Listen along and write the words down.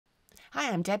Hi,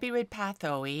 I'm Debbie Ridpath,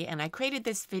 and I created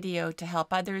this video to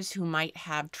help others who might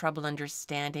have trouble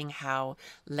understanding how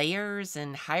layers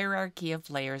and hierarchy of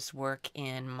layers work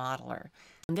in Modeler.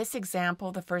 In this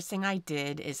example, the first thing I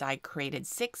did is I created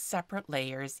 6 separate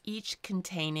layers, each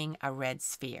containing a red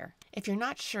sphere. If you're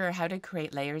not sure how to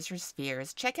create layers or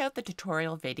spheres, check out the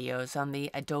tutorial videos on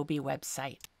the Adobe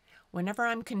website. Whenever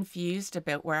I'm confused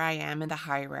about where I am in the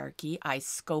hierarchy, I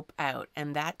scope out,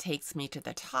 and that takes me to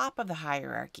the top of the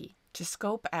hierarchy. To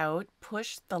scope out,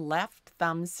 push the left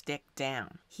thumbstick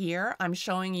down. Here, I'm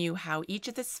showing you how each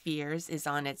of the spheres is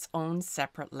on its own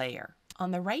separate layer.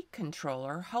 On the right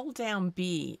controller, hold down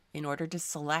B in order to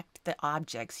select the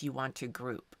objects you want to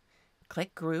group.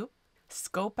 Click Group,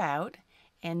 scope out,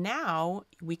 and now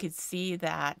we could see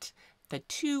that the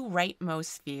 2 rightmost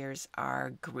spheres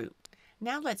are grouped.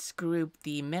 Now let's group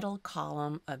the middle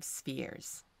column of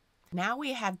spheres. Now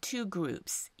we have 2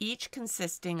 groups, each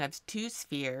consisting of 2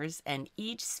 spheres, and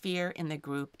each sphere in the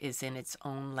group is in its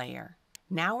own layer.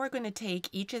 Now we're going to take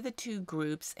each of the 2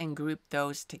 groups and group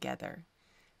those together.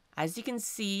 As you can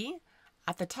see,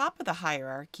 at the top of the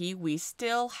hierarchy, we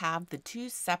still have the 2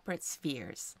 separate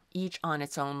spheres, each on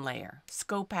its own layer.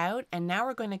 Scope out, and now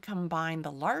we're going to combine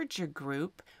the larger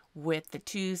group with the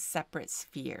 2 separate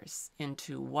spheres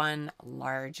into one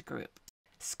large group.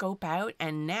 Scope out,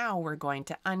 and now we're going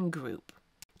to ungroup.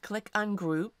 Click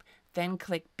Ungroup, then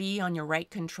click B on your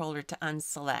right controller to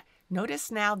unselect.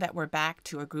 Notice now that we're back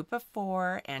to a group of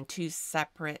 4 and 2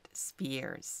 separate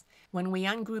spheres. When we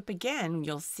ungroup again,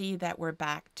 you'll see that we're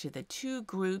back to the 2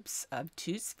 groups of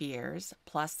 2 spheres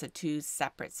plus the 2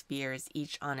 separate spheres,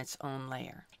 each on its own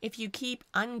layer. If you keep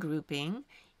ungrouping,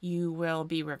 you will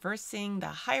be reversing the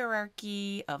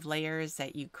hierarchy of layers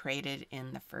that you created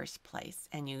in the first place,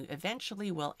 and you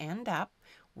eventually will end up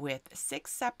with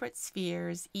 6 separate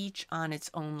spheres, each on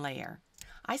its own layer.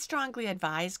 I strongly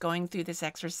advise going through this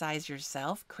exercise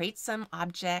yourself. Create some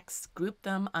objects, group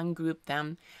them, ungroup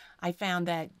them. I found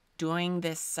that doing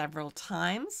this several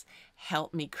times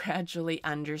helped me gradually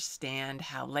understand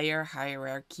how layer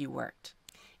hierarchy worked.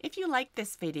 If you liked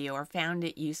this video or found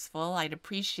it useful, I'd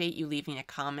appreciate you leaving a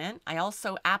comment. I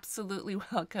also absolutely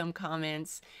welcome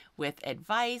comments with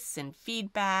advice and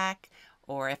feedback,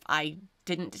 or if I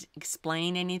didn't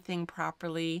explain anything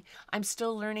properly. I'm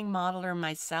still learning Modeler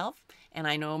myself, and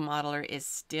I know Modeler is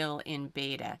still in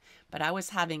beta, but I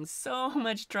was having so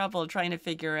much trouble trying to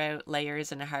figure out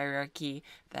layers and hierarchy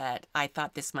that I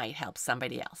thought this might help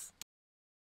somebody else.